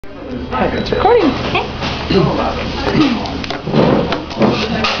It's recording. Okay.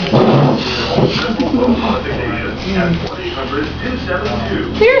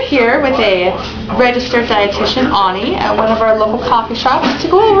 We're here with a registered dietitian, Ani, at one of our local coffee shops to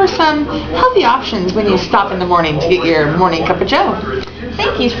go over some healthy options when you stop in the morning to get your morning cup of joe.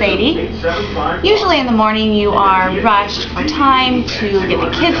 Thank you, Sadie. Usually in the morning you are rushed for time to get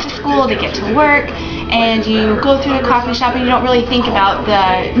the kids to school, to get to work, and you go through the coffee shop and you don't really think about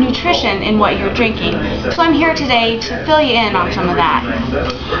the nutrition in what you're drinking. So I'm here today to fill you in on some of that.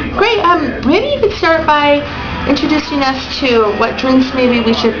 Great. Maybe you could start by introducing us to what drinks maybe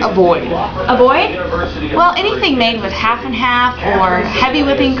we should avoid. Avoid? Well, anything made with half and half or heavy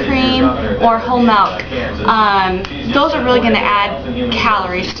whipping cream or whole milk. Those are really going to add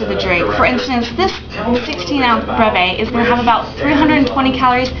calories to the drink. For instance, this 16-ounce brevet is going to have about 320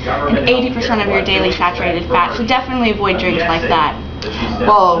 calories and 80% of your daily saturated fat, so definitely avoid drinks like that.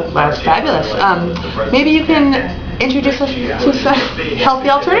 Well, that's fabulous. Maybe you can introduce us to some healthy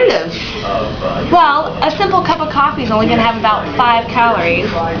alternatives. Well, a simple cup of coffee is only going to have about 5 calories.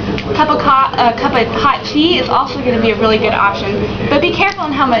 A cup of hot tea is also going to be a really good option, but be careful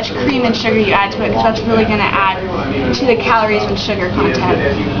on how much cream and sugar you add to it, because that's really going to add to the calories and sugar content.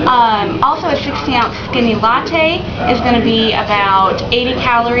 Also, a 60-ounce skinny latte is going to be about 80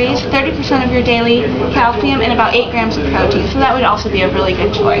 calories, 30% of your daily calcium, and about 8 grams of protein, so that would also be a really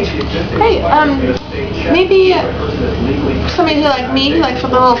good choice. Great. Maybe somebody like me who likes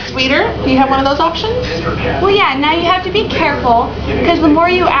something a little sweeter. Do you have one of those options? Well, yeah, now you have to be careful, because the more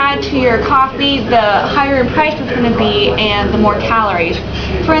you add to your coffee, the higher in price it's going to be and the more calories.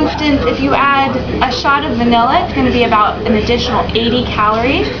 For instance, if you add a shot of vanilla, it's going to be about an additional 80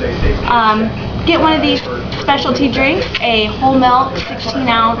 calories. Get one of these specialty drinks, a whole milk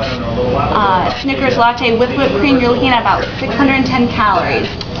 16-ounce Snickers latte with whipped cream, you're looking at about 610 calories.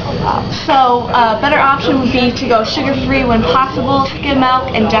 So a better option would be to go sugar-free when possible, skim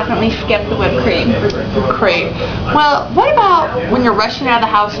milk, and definitely skip the whipped cream. Great. Well, what about when you're rushing out of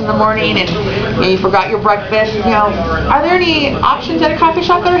the house in the morning and you forgot your breakfast? Are there any options at a coffee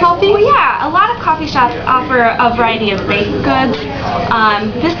shop that are healthy? Well, yeah, a lot of coffee shops offer a variety of baked goods.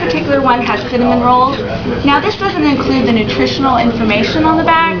 This particular one has cinnamon rolls. Now, this doesn't include the nutritional information on the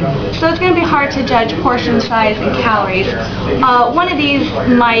back, so it's going to be hard to judge portion size and calories. One of these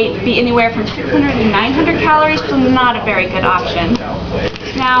might be anywhere from 600 to 900 calories, so not a very good option.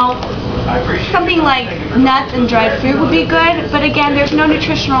 Now, something like nuts and dried fruit would be good, but again, there's no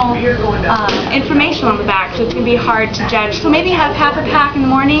nutritional information on the back, so it's going to be hard to judge. So maybe have half a pack in the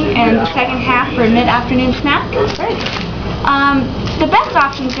morning and the second half for a mid-afternoon snack. Great. The best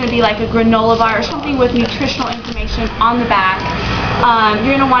option is going to be like a granola bar or something with nutritional information on the back.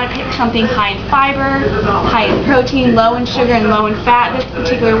 You're going to want to pick something high in fiber, high in protein, low in sugar, and low in fat. This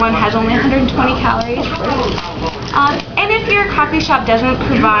particular one has only 120 calories. And if your coffee shop doesn't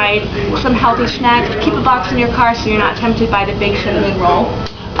provide some healthy snacks, keep a box in your car so you're not tempted by the big cinnamon roll.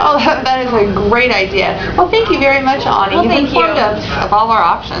 Oh, that is a great idea. Well, thank you very much, Ani. Well, thank You've informed us of all our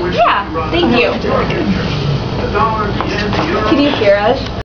options. Yeah, thank you. Can you hear us?